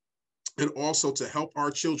like, and also to help our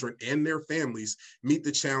children and their families meet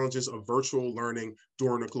the challenges of virtual learning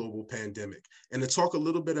during a global pandemic. And to talk a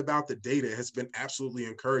little bit about the data has been absolutely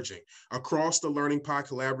encouraging. Across the Learning Pod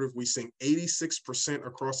Collaborative, we've seen 86%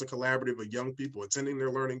 across the collaborative of young people attending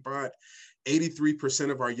their Learning Pod. 83%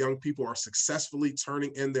 of our young people are successfully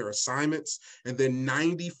turning in their assignments. And then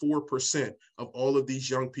 94% of all of these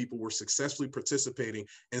young people were successfully participating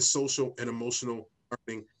in social and emotional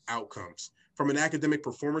learning outcomes. From an academic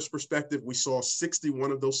performance perspective, we saw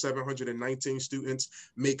 61 of those 719 students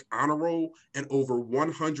make honor roll, and over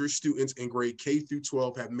 100 students in grade K through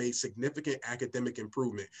 12 have made significant academic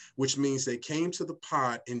improvement, which means they came to the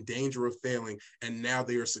pod in danger of failing, and now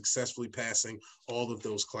they are successfully passing all of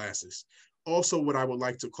those classes. Also, what I would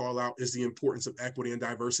like to call out is the importance of equity and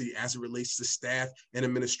diversity as it relates to staff and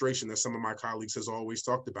administration that some of my colleagues has always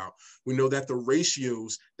talked about. We know that the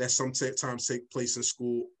ratios that sometimes take place in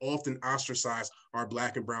school often ostracize our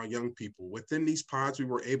Black and brown young people. Within these pods, we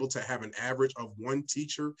were able to have an average of 1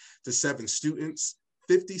 teacher to 7 students.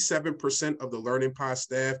 57% of the Learning Pod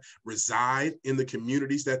staff reside in the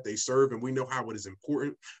communities that they serve, and we know how it is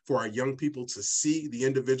important for our young people to see the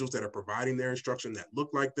individuals that are providing their instruction that look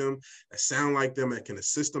like them, that sound like them, and can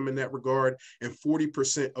assist them in that regard. And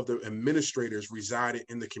 40% of the administrators resided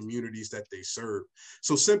in the communities that they serve.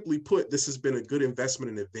 So simply put, this has been a good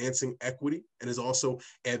investment in advancing equity and is also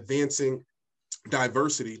advancing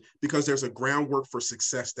diversity, because there's a groundwork for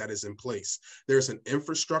success that is in place. There's an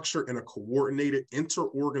infrastructure and a coordinated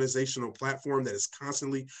inter-organizational platform that is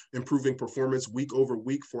constantly improving performance week over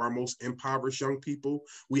week for our most impoverished young people.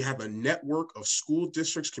 We have a network of school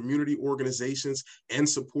districts, community organizations, and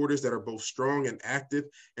supporters that are both strong and active.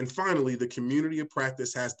 And finally, the community of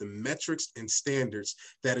practice has the metrics and standards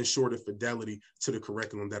that ensure the fidelity to the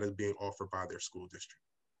curriculum that is being offered by their school district.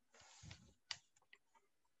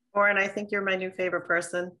 Orrin, I think you're my new favorite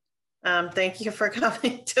person. Thank you for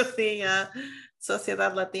coming to the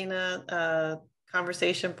Sociedad Latina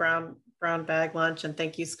conversation brown bag lunch, and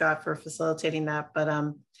thank you, Scott, for facilitating that. But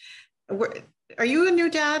are you a new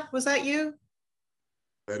dad? Was that you?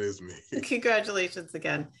 That is me. Congratulations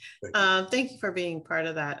again. Thank you for being part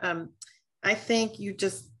of that. I think you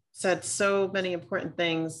just said so many important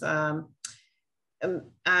things. I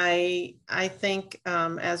think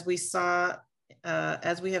as we saw,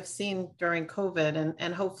 as we have seen during COVID,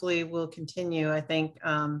 and hopefully will continue, I think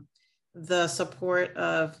the support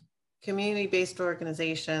of community-based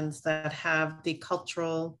organizations that have the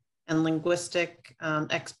cultural and linguistic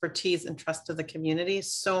expertise and trust of the community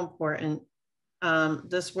is so important.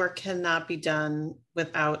 This work cannot be done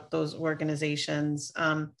without those organizations.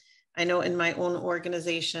 I know in my own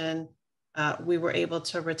organization, we were able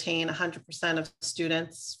to retain 100% of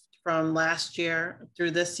students from last year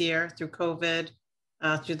through this year, through COVID,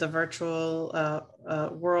 through the virtual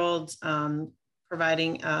world,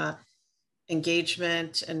 providing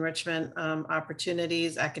engagement, enrichment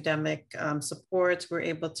opportunities, academic supports. We're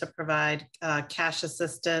able to provide cash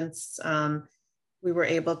assistance. We were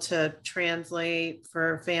able to translate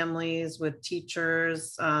for families with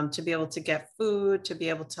teachers to be able to get food, to be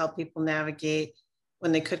able to help people navigate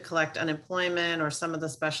when they could collect unemployment, or some of the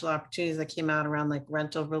special opportunities that came out around like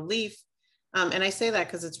rental relief. And I say that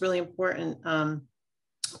because it's really important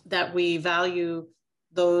that we value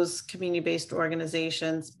those community-based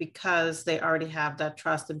organizations, because they already have that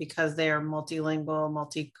trust and because they are multilingual,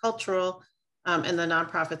 multicultural, and the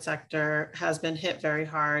nonprofit sector has been hit very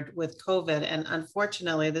hard with COVID. And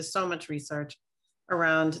unfortunately, there's so much research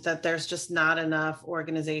around that there's just not enough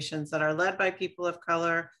organizations that are led by people of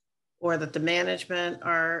color, or that the management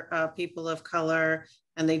are people of color,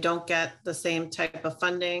 and they don't get the same type of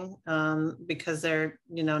funding because they're,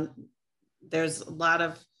 you know, there's a lot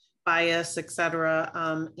of bias, et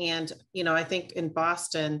cetera. And, you know, I think in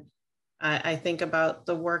Boston, I think about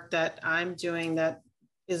the work that I'm doing that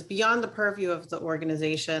is beyond the purview of the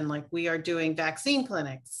organization. Like, we are doing vaccine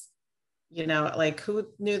clinics, you know, like who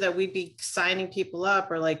knew that we'd be signing people up,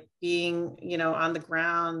 or like being, you know, on the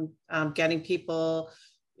ground, getting people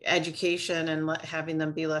education and having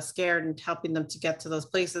them be less scared and helping them to get to those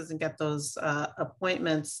places and get those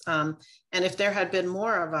appointments. And if there had been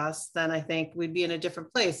more of us, then I think we'd be in a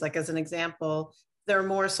different place. Like, as an example, there are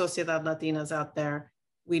more Sociedad Latinas out there,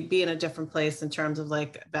 we'd be in a different place in terms of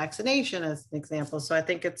like vaccination, as an example. So I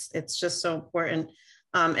think it's just so important.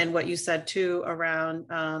 And what you said too around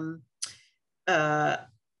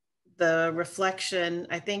the reflection,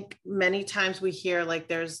 I think many times we hear like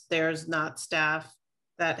there's not staff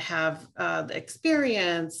that have the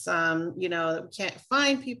experience, you know, we can't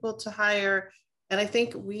find people to hire. And I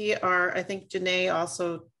think I think Janay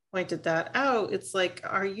also pointed that out. It's like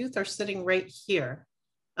our youth are sitting right here.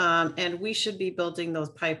 And we should be building those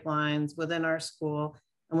pipelines within our school.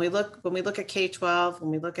 And when we look at K-12,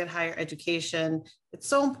 when we look at higher education, it's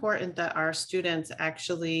so important that our students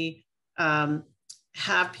actually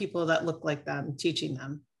have people that look like them teaching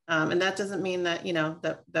them. And that doesn't mean that, you know,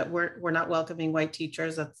 that we're not welcoming white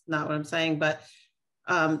teachers. That's not what I'm saying. But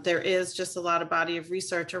there is just a lot of body of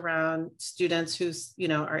research around students who, you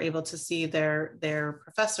know, are able to see their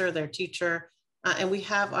professor, their teacher. And we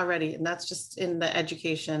have already, and that's just in the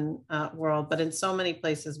education world, but in so many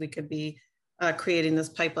places we could be creating this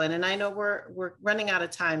pipeline. And I know we're running out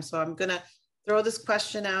of time, so I'm gonna throw this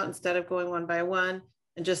question out instead of going one by one,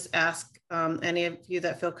 and just ask any of you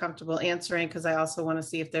that feel comfortable answering, because I also want to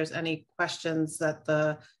see if there's any questions that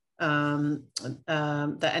that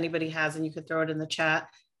anybody has, and you could throw it in the chat.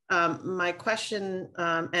 My question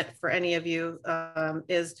for any of you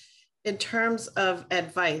is, in terms of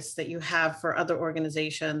advice that you have for other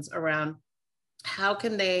organizations around how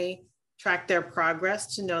can they track their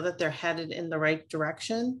progress to know that they're headed in the right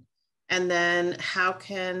direction? And then how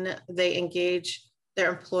can they engage their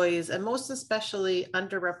employees, and most especially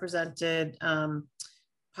underrepresented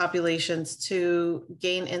populations, to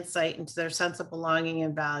gain insight into their sense of belonging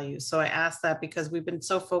and value? So I ask that because we've been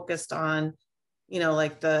so focused on, you know,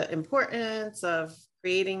 like the importance of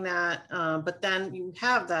creating that, but then you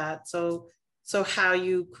have that. So how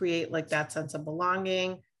you create like that sense of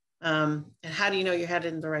belonging, and how do you know you're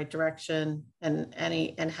headed in the right direction,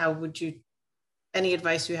 and how would you, any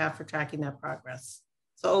advice you have for tracking that progress?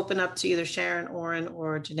 So open up to either Sharon, Orrin,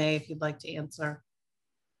 or Janay if you'd like to answer.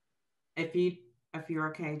 If you're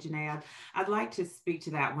okay, Janay, I'd like to speak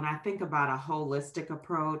to that. When I think about a holistic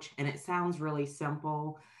approach, and it sounds really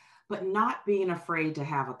simple, but not being afraid to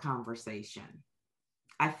have a conversation.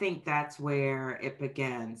 I think that's where it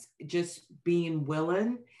begins. Just being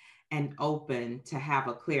willing and open to have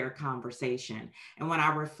a clear conversation. And when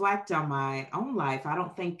I reflect on my own life, I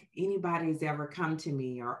don't think anybody's ever come to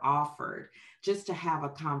me or offered just to have a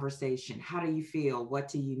conversation. How do you feel? What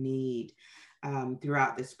do you need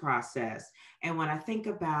throughout this process? And when I think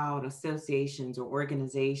about associations or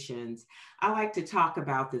organizations, I like to talk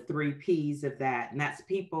about the 3 Ps of that, and that's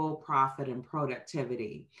people, profit, and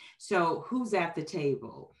productivity. So who's at the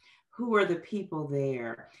table? Who are the people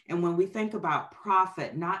there? And when we think about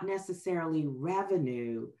profit, not necessarily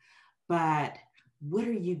revenue, but what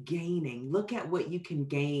are you gaining? Look at what you can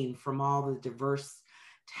gain from all the diverse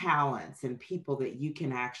talents and people that you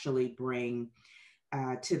can actually bring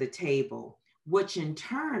to the table, which in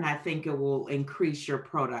turn, I think it will increase your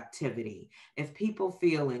productivity. If people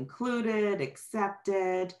feel included,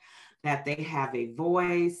 accepted, that they have a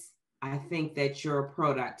voice, I think that your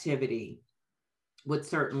productivity would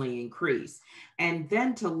certainly increase. And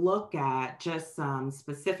then to look at just some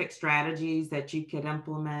specific strategies that you could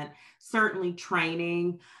implement, certainly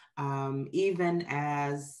training, even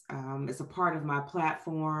as a part of my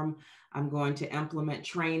platform, I'm going to implement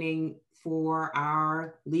training for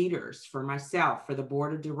our leaders, for myself, for the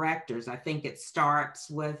board of directors. I think it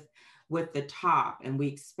starts with the top, and we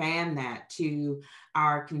expand that to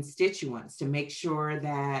our constituents to make sure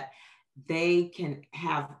that they can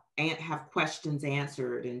have have questions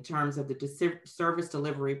answered in terms of the service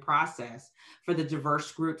delivery process for the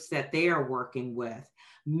diverse groups that they are working with.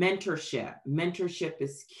 Mentorship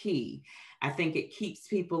is key. I think it keeps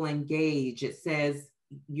people engaged. It says,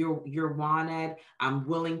 you're wanted, I'm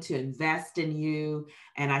willing to invest in you.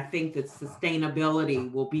 And I think that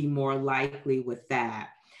sustainability will be more likely with that.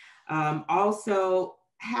 Also,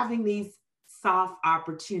 having these soft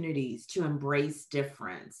opportunities to embrace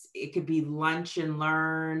difference. It could be lunch and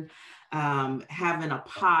learn, having a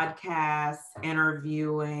podcast,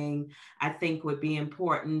 interviewing, I think would be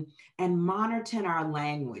important. And monitoring our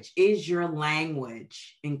language. Is your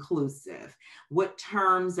language inclusive? What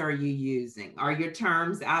terms are you using? Are your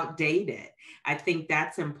terms outdated? I think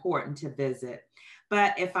that's important to visit.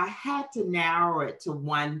 But if I had to narrow it to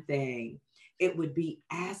one thing, it would be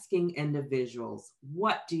asking individuals,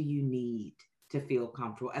 what do you need to feel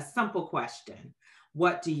comfortable? A simple question.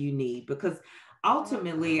 What do you need? Because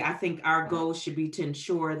ultimately, I think our goal should be to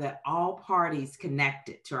ensure that all parties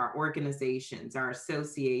connected to our organizations, our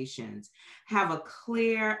associations, have a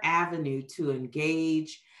clear avenue to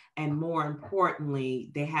engage, and more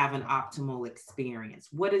importantly, they have an optimal experience.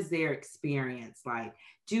 What is their experience like?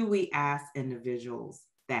 Do we ask individuals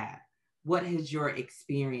that? What has your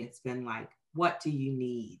experience been like? What do you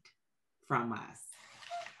need from us?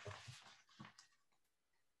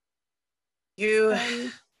 You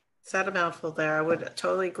said a mouthful there. I would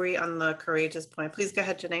totally agree on the courageous point. Please go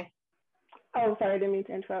ahead, Janay. Oh, sorry, I didn't mean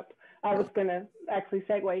to interrupt. I was going to actually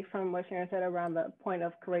segue from what Sharon said around the point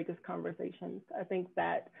of courageous conversations. I think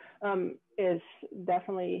that is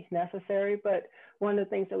definitely necessary, but one of the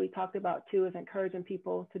things that we talked about too is encouraging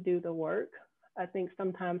people to do the work. I think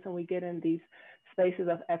sometimes when we get in these spaces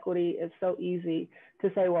of equity, it's so easy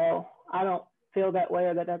to say, well, I don't feel that way,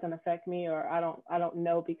 or that doesn't affect me, or I don't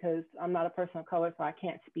know because I'm not a person of color, so I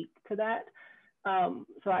can't speak to that.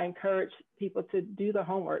 So I encourage people to do the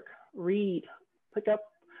homework, read, pick up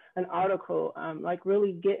an article, like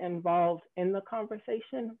really get involved in the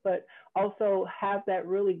conversation, but also have that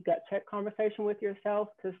really gut check conversation with yourself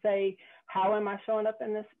to say, how am I showing up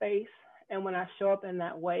in this space? And when I show up in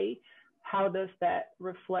that way, how does that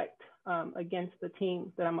reflect against the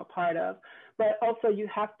team that I'm a part of? But also you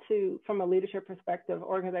have to, from a leadership perspective,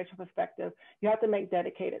 organizational perspective, you have to make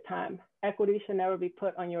dedicated time. Equity should never be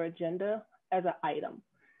put on your agenda as an item.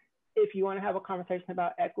 If you want to have a conversation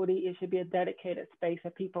about equity, it should be a dedicated space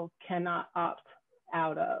that people cannot opt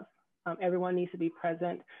out of. Everyone needs to be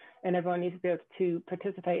present, and everyone needs to be able to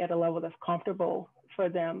participate at a level that's comfortable for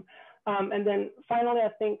them. And then finally, I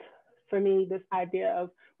think for me, this idea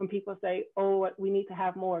of when people say, oh, we need to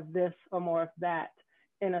have more of this or more of that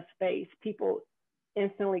in a space, people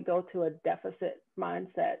instantly go to a deficit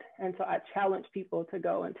mindset. And so I challenge people to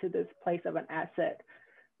go into this place of an asset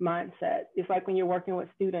mindset. It's like when you're working with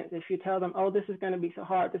students, if you tell them, oh, this is going to be so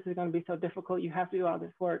hard, this is going to be so difficult, you have to do all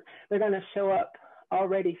this work, they're going to show up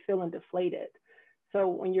already feeling deflated. So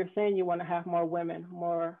when you're saying you want to have more women,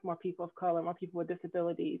 more people of color, more people with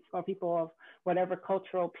disabilities, more people of whatever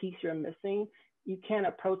cultural piece you're missing, you can't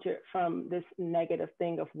approach it from this negative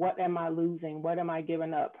thing of what am I losing? What am I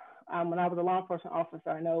giving up? When I was a law enforcement officer,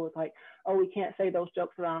 I know it was like, oh, we can't say those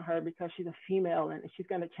jokes around her because she's a female and she's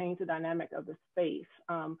going to change the dynamic of the space,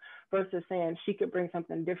 versus saying she could bring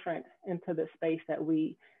something different into the space that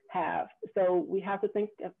we have. So we have to think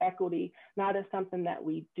of equity not as something that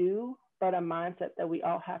we do, but a mindset that we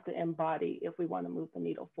all have to embody if we want to move the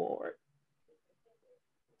needle forward.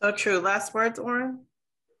 So true. Last words, Orrin?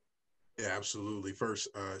 Yeah, absolutely. First,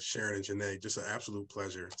 Sharon and Janay, just an absolute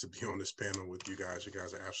pleasure to be on this panel with you guys. You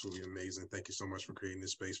guys are absolutely amazing. Thank you so much for creating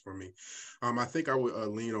this space for me. I think I would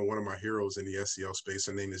lean on one of my heroes in the SEL space.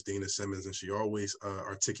 Her name is Dina Simmons, and she always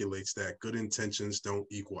articulates that good intentions don't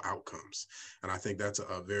equal outcomes. And I think that's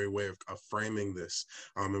a very way of framing this.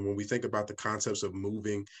 And when we think about the concepts of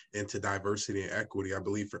moving into diversity and equity, I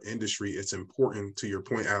believe for industry, it's important, to your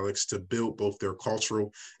point, Alex, to build both their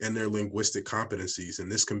cultural and their linguistic competencies.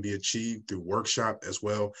 And this can be achieved through workshop as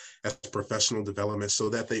well as professional development so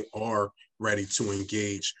that they are ready to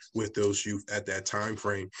engage with those youth at that time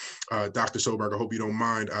frame. Dr. Soberg, I hope you don't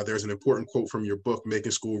mind. There's an important quote from your book,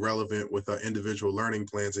 Making School Relevant with Individual Learning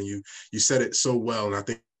Plans, and you said it so well, and I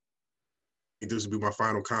think this would be my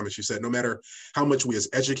final comments. You said, no matter how much we as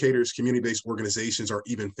educators, community-based organizations, or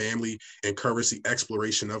even family encourage the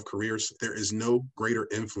exploration of careers, there is no greater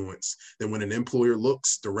influence than when an employer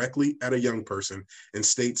looks directly at a young person and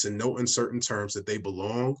states in no uncertain terms that they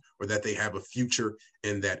belong or that they have a future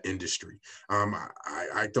in that industry.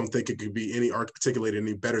 I don't think it could be articulated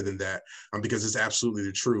any better than that, because it's absolutely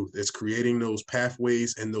the truth. It's creating those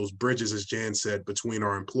pathways and those bridges, as Jan said, between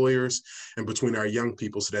our employers and between our young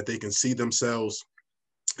people so that they can see themselves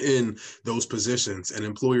in those positions, and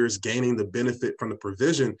employers gaining the benefit from the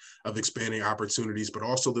provision of expanding opportunities, but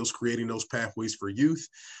also those creating those pathways for youth,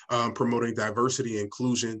 promoting diversity and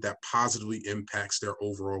inclusion that positively impacts their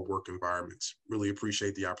overall work environments. Really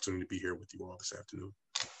appreciate the opportunity to be here with you all this afternoon.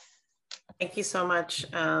 Thank you so much.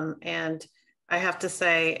 And I have to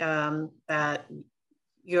say that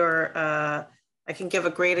I can give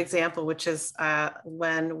a great example, which is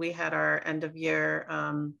when we had our end of year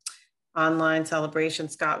online celebration.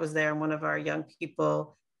 Scott was there, and one of our young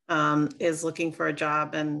people is looking for a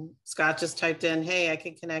job, and Scott just typed in, "Hey, I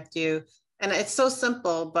can connect you." And it's so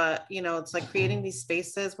simple, but it's like creating these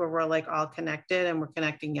spaces where we're like all connected and we're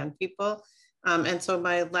connecting young people. And so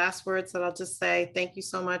my last words that I'll just say, thank you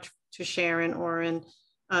so much to Sharon, Orrin,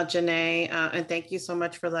 Janay, and thank you so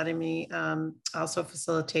much for letting me also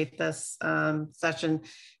facilitate this session.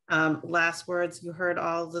 Last words, you heard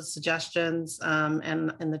all the suggestions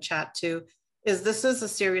and in the chat too, this is a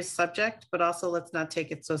serious subject, but also let's not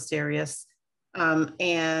take it so serious.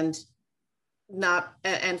 And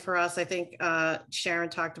for us, I think Sharon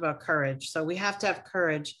talked about courage. So we have to have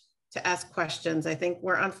courage to ask questions. I think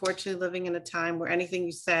we're unfortunately living in a time where anything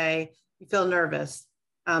you say, you feel nervous.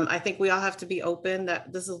 I think we all have to be open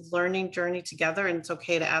that this is a learning journey together, and it's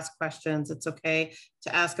okay to ask questions. It's okay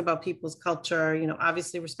to ask about people's culture,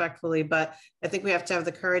 obviously respectfully, but I think we have to have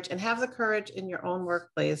the courage, and have the courage in your own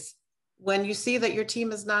workplace. When you see that your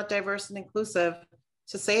team is not diverse and inclusive,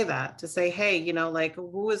 to say that, to say, hey, like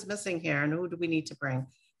who is missing here and who do we need to bring?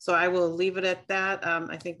 So I will leave it at that.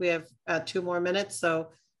 I think we have 2 more minutes.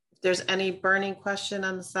 So if there's any burning question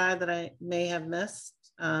on the side that I may have missed,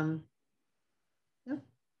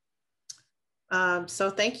 so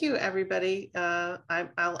thank you, everybody.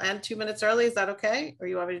 I'll end 2 minutes early. Is that okay? Or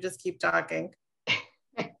you want me to just keep talking?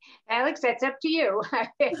 Alex, that's up to you.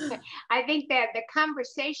 I think that the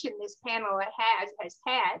conversation this panel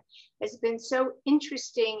has been so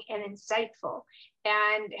interesting and insightful,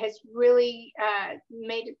 and has really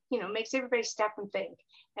makes everybody stop and think.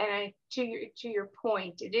 And to your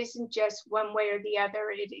point, it isn't just one way or the other.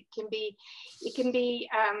 It can be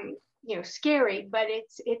scary, but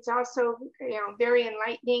it's also very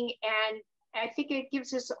enlightening, and I think it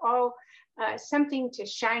gives us all something to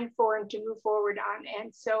shine for and to move forward on.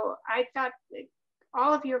 And so I thought that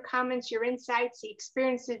all of your comments, your insights, the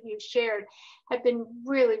experiences you shared have been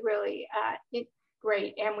really, really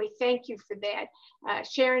great, and we thank you for that.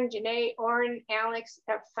 Sharon, Janay, Orrin, Alex,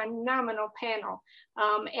 a phenomenal panel,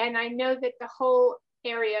 and I know that the whole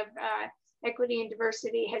area of equity and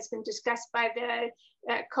diversity has been discussed by the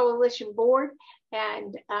coalition board,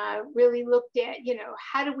 and really looked at,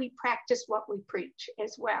 how do we practice what we preach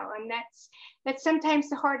as well? And that's sometimes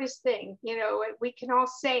the hardest thing. We can all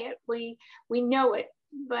say it, we know it,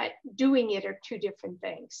 but doing it are 2 different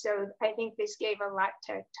things. So I think this gave a lot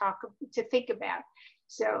to think about.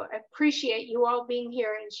 So I appreciate you all being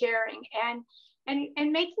here and sharing,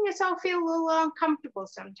 and making us all feel a little uncomfortable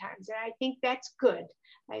sometimes. And I think that's good.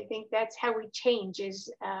 I think that's how we change,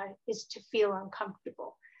 is to feel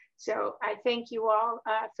uncomfortable. So I thank you all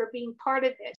for being part of this.